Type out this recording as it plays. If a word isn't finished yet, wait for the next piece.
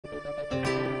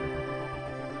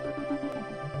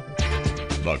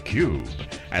theCUBE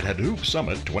at Hadoop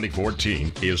Summit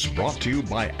 2014 is brought to you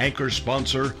by anchor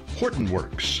sponsor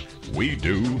Hortonworks. We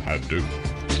do Hadoop.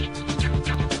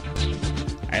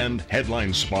 And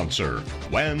headline sponsor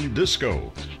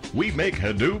WANdisco. We make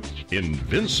Hadoop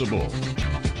invincible.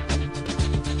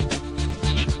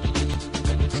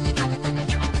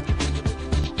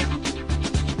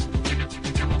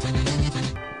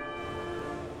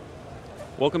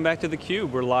 Welcome back to theCUBE.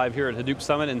 We're live here at Hadoop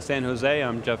Summit in San Jose.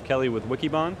 I'm Jeff Kelly with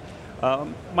Wikibon.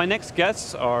 My next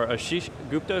guests are Ashish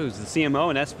Gupta, who's the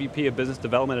CMO and SVP of Business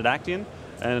Development at Actian,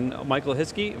 and Michael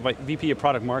Hiskey, VP of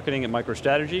Product Marketing at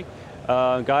MicroStrategy.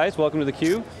 Guys, welcome to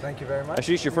theCUBE. Thank you very much.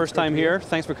 Ashish, your first time here.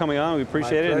 Thanks for coming on, we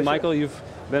appreciate it. And Michael, you've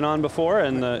been on before,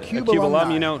 and CUBE alum,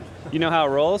 you know how it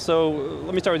rolls. So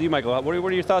let me start with you, Michael. What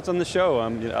are your thoughts on the show?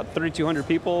 3,200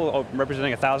 people,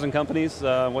 representing 1,000 companies.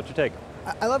 What's your take?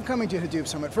 I love coming to Hadoop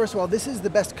Summit. First of all, this is the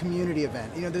best community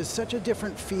event. You know, there's such a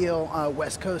different feel,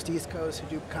 West Coast, East Coast,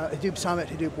 Hadoop Summit,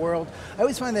 Hadoop World. I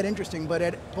always find that interesting, but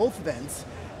at both events,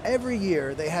 every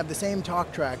year they have the same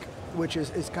talk track, which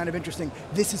is kind of interesting.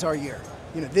 This is our year.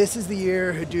 You know, this is the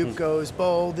year Hadoop goes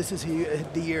bold. This is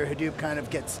the year Hadoop kind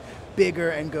of gets bigger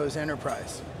and goes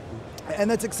enterprise. And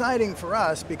that's exciting for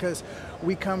us because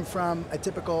we come from a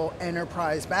typical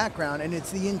enterprise background, and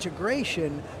it's the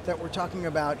integration that we're talking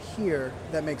about here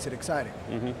that makes it exciting.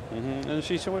 And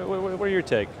Ashish, what are your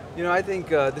take? You know, I think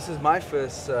this is my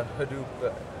first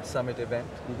Hadoop Summit event,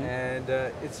 and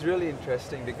it's really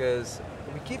interesting because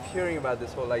we keep hearing about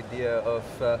this whole idea of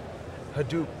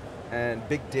Hadoop and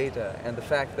big data, and the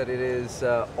fact that it is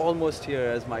almost here,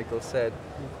 as Michael said,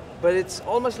 but it's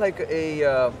almost like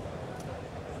a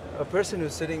person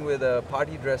who's sitting with a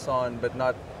party dress on but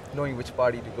not knowing which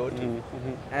party to go to.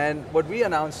 And what we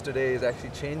announced today is actually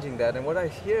changing that, and what I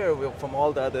hear from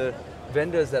all the other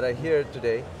vendors that I hear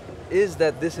today is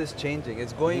that this is changing.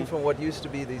 It's going from what used to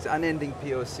be these unending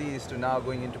POCs to now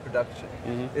going into production.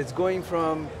 It's going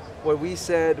from what we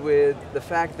said with the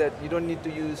fact that you don't need to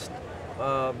use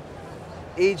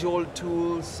age-old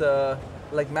tools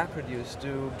like MapReduce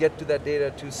to get to that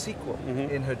data to SQL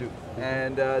in Hadoop.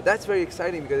 And that's very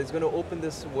exciting because it's going to open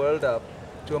this world up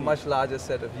to a much larger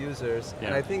set of users.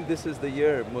 And I think this is the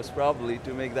year, most probably,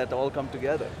 to make that all come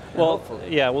together. Well,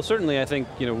 yeah, well certainly I think,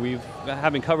 you know,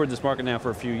 having covered this market now for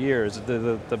a few years,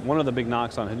 one of the big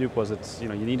knocks on Hadoop was you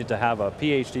needed to have a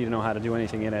PhD to know how to do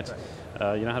anything in it.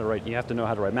 You have to know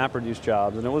how to write MapReduce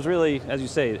jobs, and it was really, as you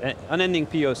say, unending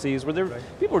POCs where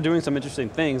people were doing some interesting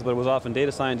things, but it was often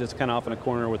data scientists kind of off in a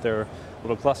corner with their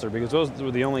little cluster, because those were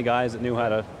the only guys that knew how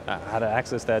to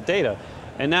access that data.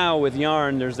 And now with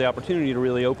Yarn, there's the opportunity to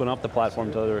really open up the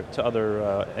platform to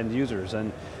other end users.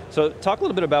 And so talk a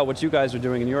little bit about what you guys are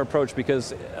doing and your approach,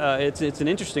 because it's an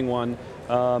interesting one.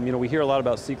 We hear a lot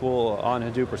about SQL on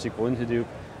Hadoop or SQL in Hadoop.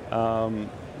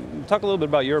 Talk a little bit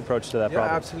about your approach to that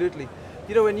problem. Yeah, absolutely.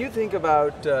 You know, when you think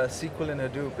about SQL in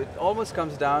Hadoop, it almost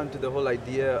comes down to the whole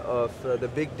idea of the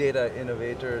big data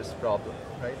innovators problem,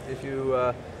 right? If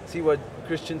you see what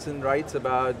Christensen writes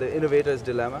about the innovator's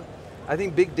dilemma, I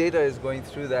think big data is going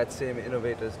through that same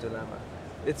innovator's dilemma.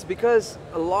 It's because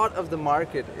a lot of the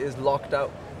market is locked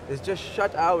out. It's just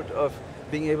shut out of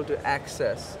being able to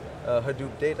access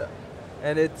Hadoop data.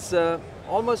 And it's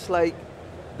almost like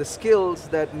the skills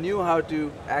that knew how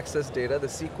to access data, the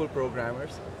SQL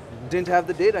programmers, didn't have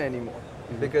the data anymore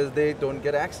because they don't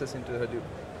get access into Hadoop.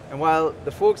 And while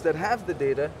the folks that have the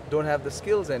data don't have the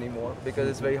skills anymore because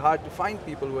it's very hard to find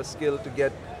people who are skilled to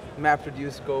get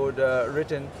MapReduce code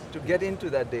written to get into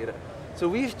that data. So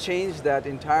we've changed that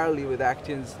entirely with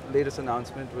Actian's latest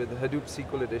announcement with Hadoop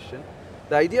SQL Edition.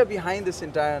 The idea behind this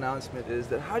entire announcement is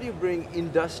that how do you bring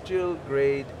industrial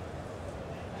grade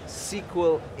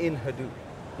SQL in Hadoop?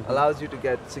 Allows you to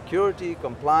get security,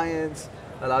 compliance,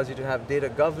 allows you to have data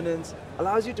governance,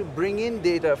 allows you to bring in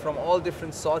data from all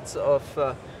different sorts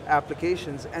of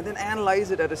applications and then analyze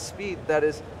it at a speed that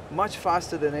is much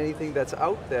faster than anything that's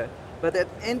out there. But that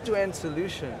end-to-end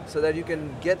solution so that you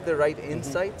can get the right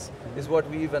insights is what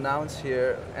we've announced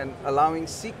here, and allowing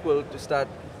SQL to start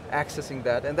accessing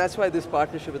that. And that's why this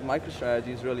partnership with MicroStrategy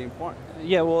is really important.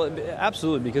 Yeah, well,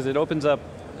 absolutely, because it opens up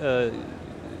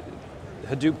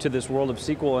Hadoop to this world of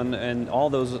SQL and all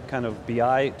those kind of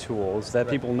BI tools that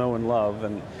people know and love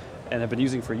and have been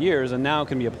using for years, and now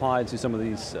can be applied to some of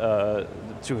these, to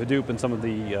Hadoop and some of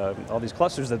the, all these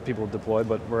clusters that people have deployed,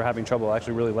 but we're having trouble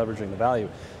actually really leveraging the value.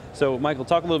 So Michael,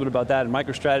 talk a little bit about that and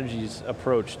MicroStrategy's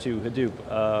approach to Hadoop,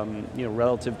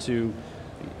 relative to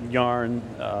Yarn,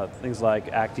 things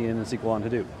like Actian and SQL on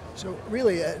Hadoop. So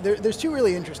really, there's two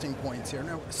really interesting points here.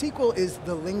 Now, SQL is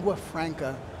the lingua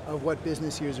franca of what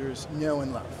business users know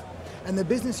and love. And the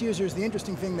business users, the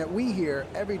interesting thing that we hear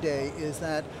every day is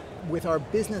that with our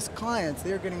business clients,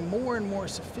 they're getting more and more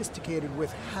sophisticated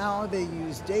with how they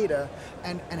use data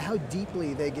and how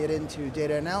deeply they get into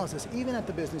data analysis, even at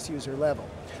the business user level.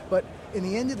 But in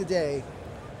the end of the day,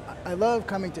 I love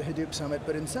coming to Hadoop Summit,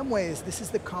 but in some ways, this is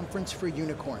the conference for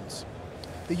unicorns.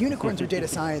 The unicorns are data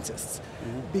scientists,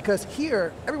 because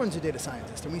here, everyone's a data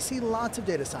scientist, and we see lots of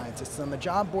data scientists. On the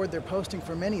job board, they're posting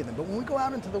for many of them, but when we go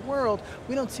out into the world,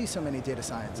 we don't see so many data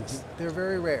scientists. They're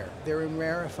very rare. They're in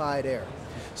rarefied air.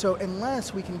 So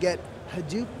unless we can get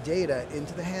Hadoop data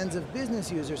into the hands of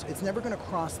business users, it's never going to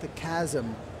cross the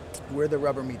chasm where the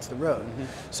rubber meets the road.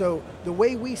 So the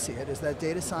way we see it is that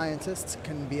data scientists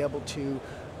can be able to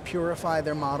purify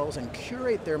their models and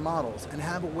curate their models and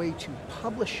have a way to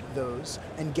publish those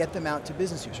and get them out to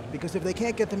business users. Because if they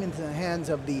can't get them into the hands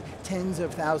of the tens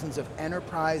of thousands of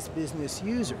enterprise business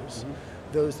users,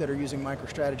 those that are using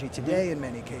MicroStrategy today in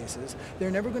many cases,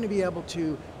 they're never going to be able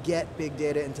to get big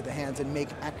data into the hands and make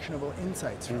actionable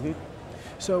insights from it.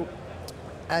 So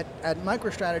at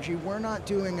MicroStrategy, we're not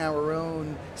doing our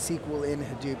own SQL in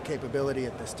Hadoop capability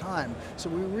at this time. So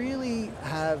we really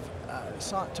have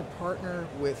sought to partner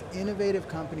with innovative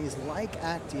companies like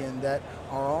Actian that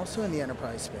are also in the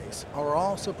enterprise space, are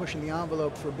also pushing the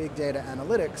envelope for big data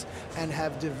analytics, and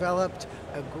have developed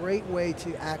a great way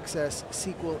to access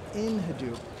SQL in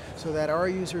Hadoop so that our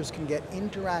users can get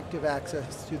interactive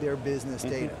access to their business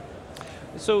data.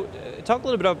 So talk a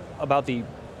little bit about the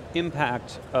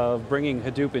impact of bringing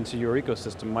Hadoop into your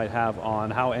ecosystem might have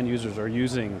on how end users are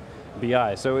using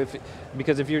BI. So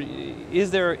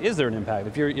is there an impact?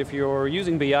 If you're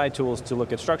using BI tools to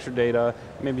look at structured data,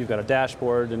 maybe you've got a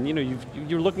dashboard, and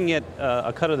you're looking at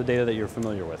a cut of the data that you're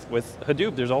familiar with. With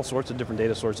Hadoop, there's all sorts of different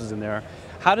data sources in there.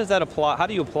 How does that apply? How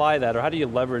do you apply that, or how do you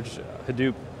leverage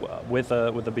Hadoop with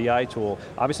a BI tool?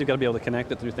 Obviously, you've got to be able to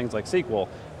connect it through things like SQL,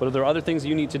 but are there other things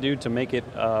you need to do to make it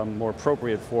more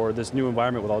appropriate for this new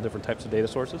environment with all different types of data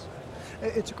sources?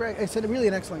 It's really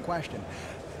an excellent question.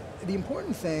 The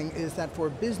important thing is that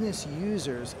for business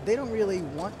users, they don't really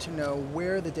want to know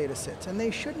where the data sits, and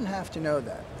they shouldn't have to know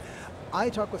that.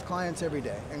 I talk with clients every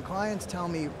day, and clients tell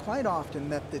me quite often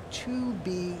that the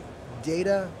to-be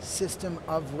data system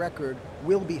of record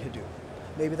will be Hadoop.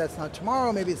 Maybe that's not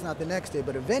tomorrow, maybe it's not the next day,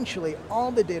 but eventually all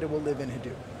the data will live in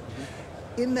Hadoop.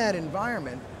 In that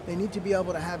environment, they need to be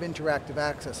able to have interactive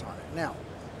access on it. Now,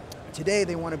 today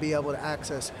they want to be able to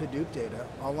access Hadoop data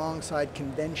alongside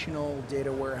conventional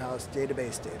data warehouse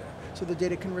database data, so the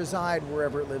data can reside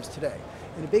wherever it lives today.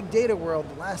 In a big data world,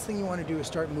 the last thing you want to do is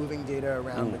start moving data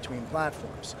around between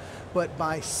platforms. But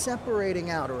by separating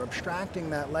out or abstracting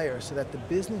that layer so that the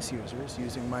business users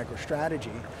using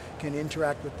MicroStrategy can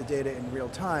interact with the data in real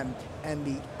time, and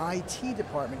the IT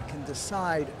department can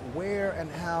decide where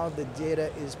and how the data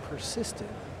is persisted,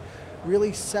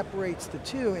 really separates the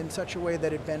two in such a way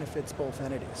that it benefits both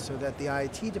entities, so that the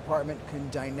IT department can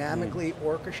dynamically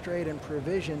orchestrate and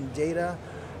provision data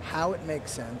how it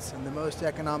makes sense in the most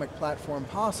economic platform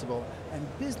possible, and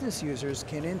business users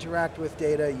can interact with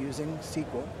data using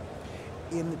SQL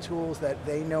in the tools that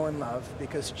they know and love,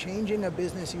 because changing a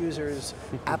business user's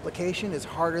application is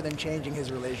harder than changing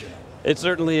his relation. It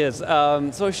certainly is. So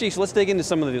Ashish, let's dig into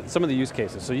some of the use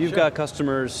cases. So you've got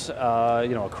customers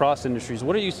across industries.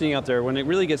 What are you seeing out there when it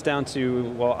really gets down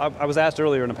to, well, I was asked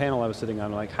earlier in a panel I was sitting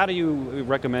on, like, how do you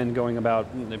recommend going about,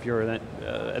 if you're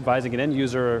advising an end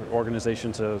user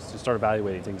organization to start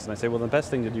evaluating things? And I say, well, the best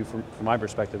thing to do from my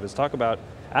perspective is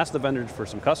ask the vendor for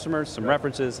some customers, some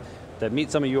references that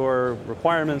meet some of your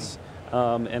requirements,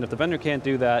 and if the vendor can't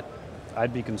do that,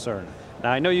 I'd be concerned.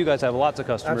 Now I know you guys have lots of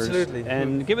customers. Absolutely.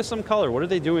 And give us some color. What are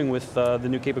they doing with the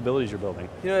new capabilities you're building?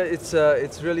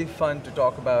 It's really fun to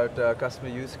talk about customer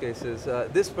use cases.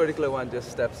 This particular one just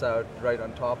steps out right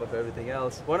on top of everything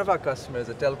else. One of our customers,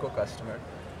 a telco customer,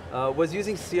 was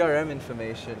using CRM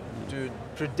information to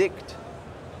predict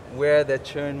where that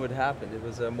churn would happen. It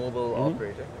was a mobile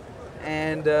operator.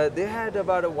 And they had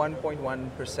about a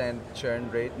 1.1%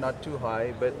 churn rate, not too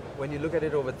high, but when you look at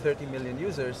it over 30 million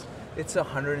users, it's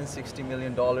 $160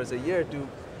 million a year to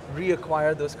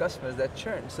reacquire those customers that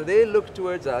churn. So they looked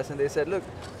towards us and they said, look,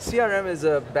 CRM is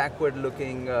a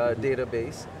backward-looking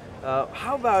database.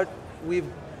 How about we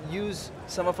use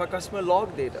some of our customer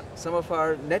log data, some of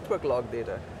our network log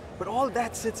data, but all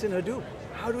that sits in Hadoop.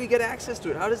 How do we get access to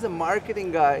it? How does the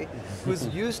marketing guy who's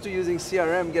used to using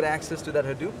CRM get access to that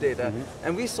Hadoop data?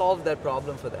 And we solved that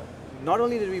problem for them. Not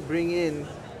only did we bring in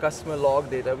customer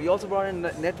log data, we also brought in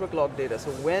network log data.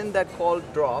 So when that call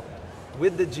dropped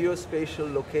with the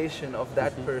geospatial location of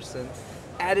that person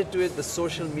added to it the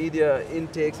social media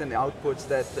intakes and outputs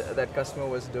that that customer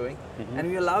was doing, and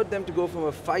we allowed them to go from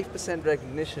a 5%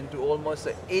 recognition to almost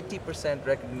an 80%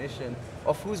 recognition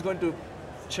of who's going to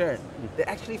churn. They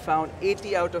actually found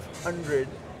 80 out of 100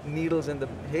 needles in the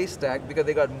haystack because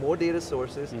they got more data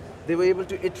sources. They were able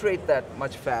to iterate that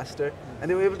much faster, and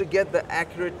they were able to get the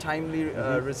accurate, timely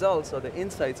results, or the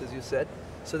insights, as you said,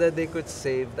 so that they could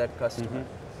save that customer.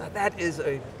 Now that is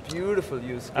a beautiful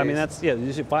use case. I mean, that's, yeah,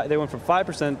 they went from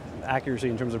 5% accuracy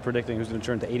in terms of predicting who's going to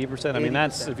churn to 80%. I mean,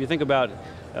 that's, if you think about,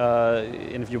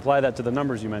 and if you apply that to the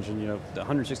numbers you mentioned, you know,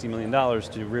 $160 million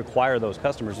to reacquire those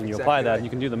customers, and you apply that, and you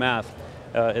can do the math,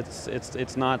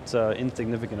 it's not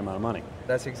insignificant amount of money.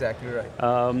 That's exactly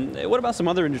right. What about some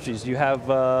other industries? Do you have,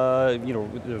 you know,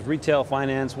 there's retail,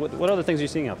 finance, what other things are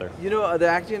you seeing out there? You know, the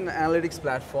Actian analytics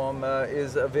platform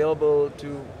is available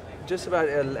to just about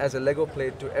as a Lego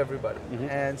plate to everybody.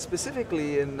 And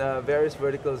specifically in various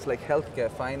verticals like healthcare,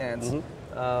 finance,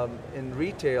 in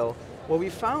retail, what we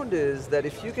found is that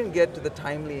if you can get to the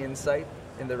timely insight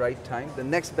in the right time, the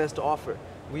next best offer.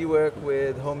 We work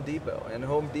with Home Depot, and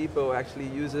Home Depot actually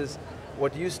uses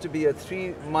what used to be a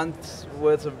 3 months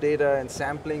worth of data and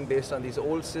sampling based on these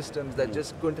old systems that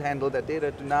just couldn't handle that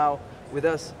data, to now with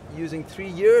us using 3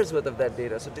 years worth of that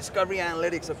data. So discovery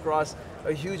analytics across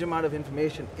a huge amount of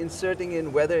information, inserting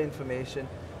in weather information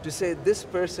to say this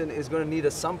person is going to need a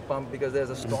sump pump because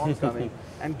there's a storm coming,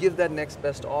 and give that next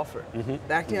best offer.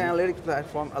 The Actian analytics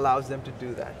platform allows them to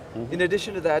do that. In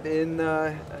addition to that, in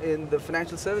the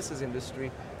financial services industry,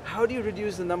 how do you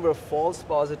reduce the number of false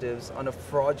positives on a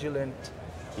fraudulent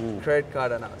credit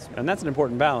card announcement? And that's an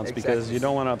important balance, because you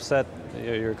don't want to upset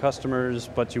your customers,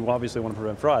 but you obviously want to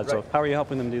prevent fraud. So how are you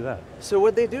helping them do that? So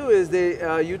what they do is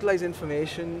they utilize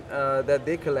information that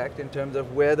they collect in terms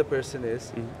of where the person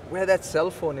is, where that cell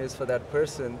phone is for that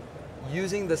person.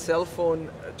 Using the cell phone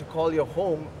to call your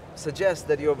home suggests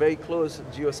that you're very close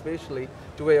geospatially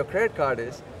to where your credit card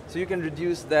is, so you can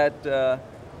reduce that,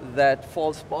 that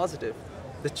false positive.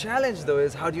 The challenge though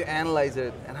is, how do you analyze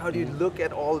it, and how do you look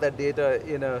at all that data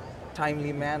in a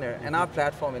timely manner? And our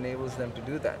platform enables them to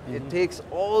do that. It takes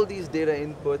all these data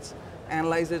inputs,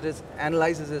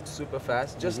 analyzes it super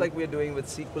fast, just like we're doing with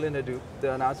SQL in Hadoop,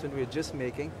 the announcement we're just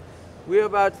making. We're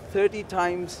about 30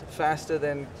 times faster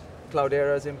than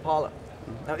Cloudera's Impala.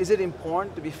 Now, is it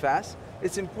important to be fast?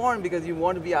 It's important because you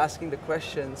want to be asking the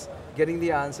questions, getting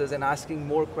the answers, and asking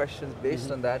more questions based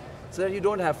on that, so that you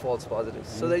don't have false positives,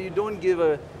 so that you don't give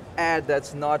an ad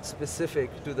that's not specific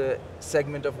to the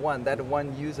segment of that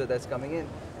one user that's coming in,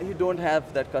 and you don't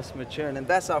have that customer churn. And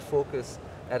that's our focus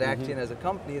at Actian as a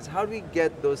company, is how do we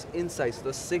get those insights,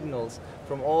 those signals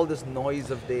from all this noise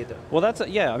of data? Well, that's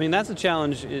I mean, that's a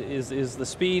challenge, is the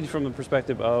speed from the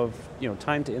perspective of, you know,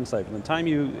 time to insight. From the time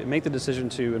you make the decision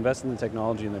to invest in the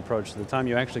technology and the approach, to the time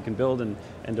you actually can build and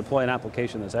deploy an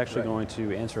application that's actually going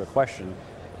to answer a question.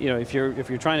 You know, if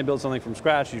you're trying to build something from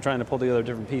scratch, you're trying to pull together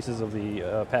different pieces of the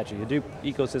Apache Hadoop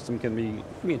ecosystem, can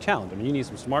be a challenge. I mean, you need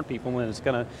some smart people, and it's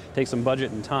going to take some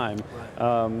budget and time.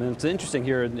 And it's interesting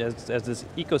here as this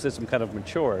ecosystem kind of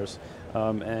matures,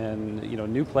 and you know,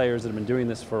 new players that have been doing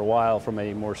this for a while from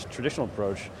a more traditional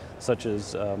approach, such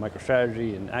as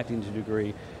MicroStrategy and Actian to a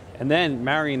degree, and then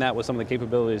marrying that with some of the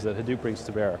capabilities that Hadoop brings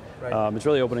to bear. It's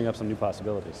really opening up some new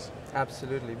possibilities.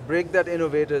 Absolutely. Break that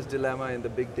innovator's dilemma in the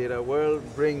big data world,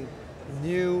 bring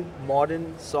new,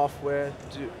 modern software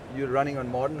you're running on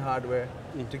modern hardware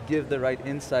to give the right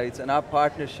insights, and our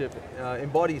partnership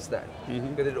embodies that,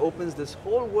 because it opens this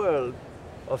whole world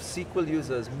of SQL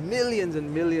users, millions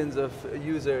and millions of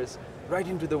users, right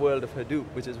into the world of Hadoop,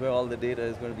 which is where all the data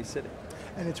is going to be sitting.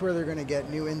 And it's where they're going to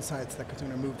get new insights that are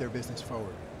going to move their business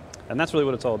forward. And that's really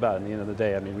what it's all about at the end of the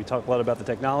day. I mean, we talk a lot about the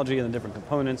technology and the different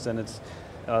components, and it's,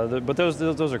 but those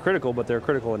are critical, but they're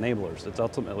critical enablers. It's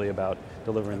ultimately about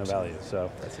delivering the value. So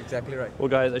that's exactly right. Well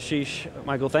guys, Ashish,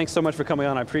 Michael, thanks so much for coming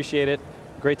on, I appreciate it.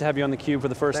 Great to have you on theCUBE for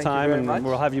the first time, and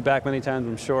we'll have you back many times,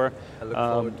 I'm sure. I look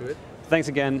forward to it. Thanks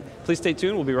again. Please stay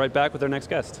tuned, we'll be right back with our next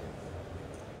guest.